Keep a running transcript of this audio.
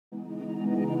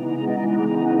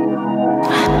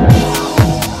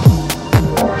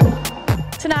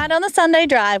Tonight on the Sunday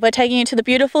Drive, we're taking you to the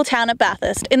beautiful town of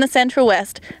Bathurst in the Central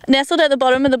West, nestled at the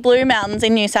bottom of the Blue Mountains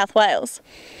in New South Wales.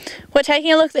 We're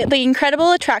taking a look at the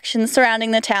incredible attractions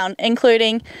surrounding the town,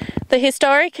 including the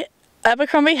historic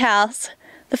Abercrombie House,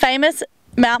 the famous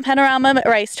Mount Panorama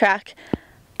racetrack,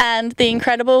 and the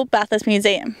incredible Bathurst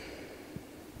Museum.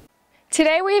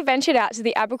 Today we have ventured out to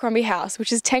the Abercrombie House,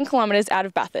 which is 10 kilometres out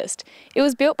of Bathurst. It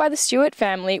was built by the Stuart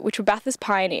family, which were Bathurst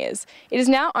pioneers. It is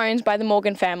now owned by the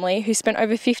Morgan family, who spent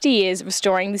over 50 years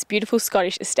restoring this beautiful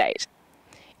Scottish estate.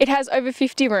 It has over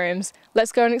 50 rooms.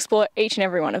 Let's go and explore each and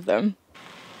every one of them.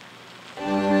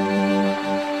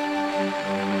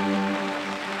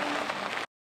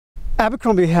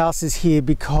 Abercrombie House is here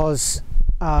because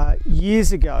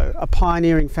years ago a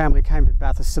pioneering family came to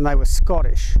Bathurst, and they were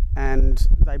Scottish, and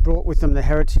they brought with them the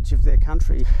heritage of their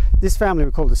country. This family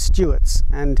were called the Stuarts,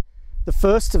 and the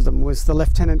first of them was the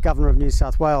Lieutenant Governor of New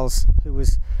South Wales, who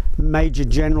was Major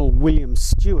General William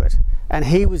Stuart, and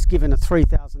he was given a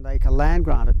 3,000 acre land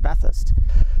grant at Bathurst.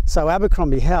 So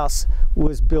Abercrombie House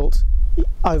was built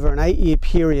over an 8-year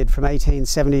period from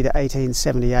 1870 to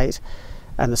 1878,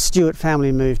 and the Stuart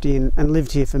family moved in and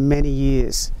lived here for many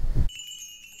years.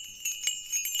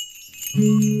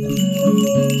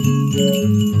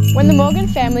 When the Morgan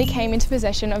family came into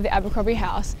possession of the Abercrombie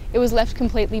House, it was left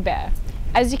completely bare.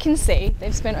 As you can see,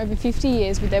 they've spent over 50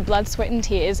 years with their blood, sweat and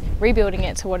tears rebuilding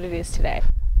it to what it is today.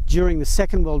 During the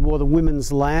Second World War, the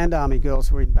Women's Land Army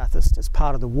girls were in Bathurst as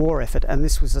part of the war effort, and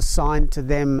this was assigned to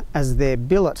them as their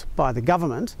billet by the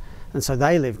government, and so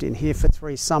they lived in here for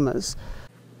 3 summers.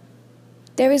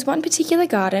 There is one particular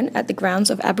garden at the grounds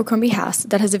of Abercrombie House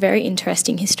that has a very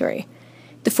interesting history.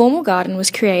 The formal garden was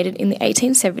created in the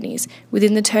 1870s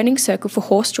within the turning circle for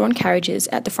horse-drawn carriages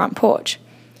at the front porch.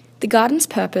 The garden's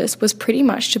purpose was pretty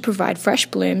much to provide fresh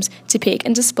blooms to pick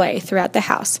and display throughout the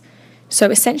house,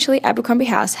 so essentially Abercrombie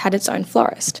House had its own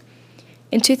florist.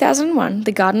 In 2001,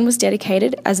 the garden was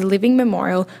dedicated as a living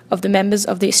memorial of the members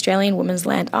of the Australian Women's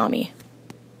Land Army.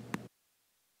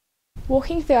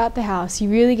 Walking throughout the house, you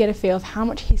really get a feel of how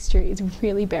much history is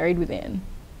really buried within.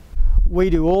 We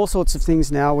do all sorts of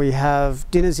things now. We have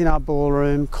dinners in our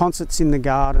ballroom, concerts in the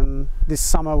garden. This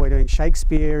summer we're doing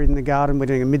Shakespeare in the garden. We're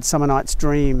doing A Midsummer Night's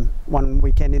Dream one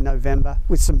weekend in November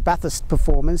with some Bathurst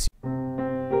performers.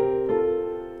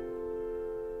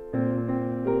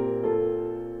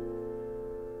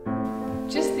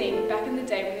 Just think, back in the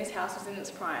day when this house was in its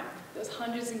prime, there was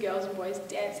hundreds of girls and boys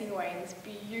dancing away in this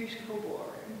beautiful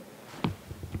ballroom.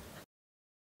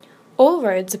 All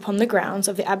roads upon the grounds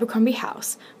of the Abercrombie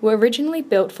House were originally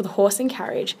built for the horse and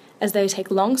carriage, as they would take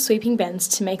long sweeping bends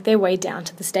to make their way down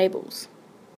to the stables.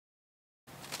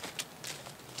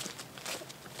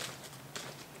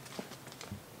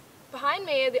 Behind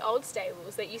me are the old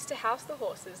stables that used to house the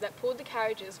horses that pulled the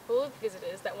carriages full of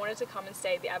visitors that wanted to come and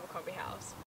stay at the Abercrombie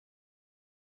House.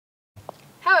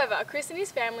 However, Chris and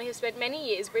his family have spent many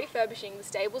years refurbishing the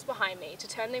stables behind me to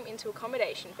turn them into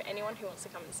accommodation for anyone who wants to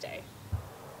come and stay.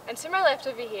 And to my left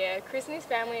over here, Chris and his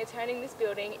family are turning this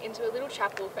building into a little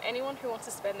chapel for anyone who wants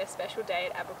to spend their special day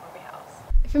at Abercrombie House.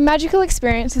 If a magical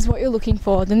experience is what you're looking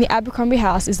for, then the Abercrombie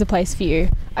House is the place for you.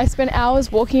 I've spent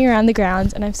hours walking around the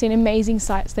grounds and I've seen amazing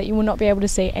sights that you will not be able to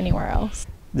see anywhere else.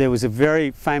 There was a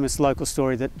very famous local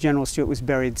story that General Stuart was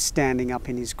buried standing up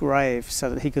in his grave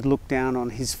so that he could look down on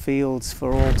his fields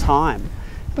for all time.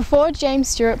 Before James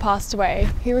Stuart passed away,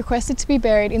 he requested to be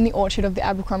buried in the orchard of the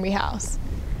Abercrombie House,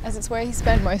 as it's where he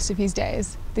spent most of his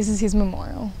days. This is his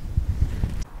memorial.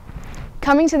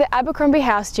 Coming to the Abercrombie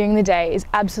House during the day is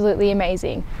absolutely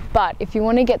amazing, but if you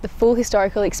want to get the full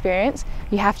historical experience,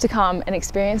 you have to come and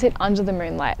experience it under the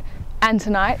moonlight, and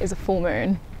tonight is a full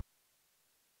moon.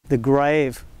 The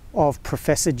grave of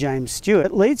Professor James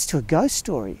Stuart leads to a ghost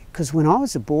story, because when I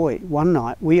was a boy, one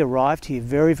night we arrived here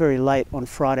very, very late on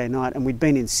Friday night, and we'd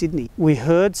been in Sydney. We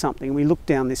heard something, we looked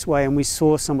down this way and we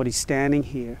saw somebody standing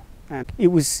here. And it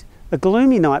was a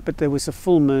gloomy night, but there was a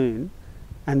full moon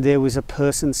and there was a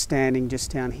person standing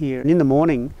just down here. And in the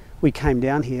morning we came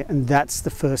down here, and that's the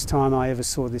first time I ever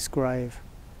saw this grave.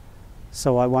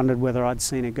 So I wondered whether I'd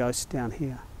seen a ghost down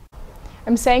here.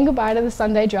 I'm saying goodbye to the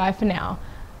Sunday Drive for now.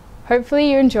 Hopefully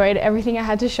you enjoyed everything I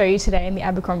had to show you today in the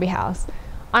Abercrombie House.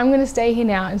 I'm going to stay here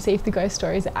now and see if the ghost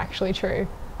stories are actually true.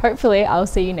 Hopefully I'll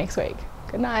see you next week.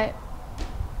 Good night.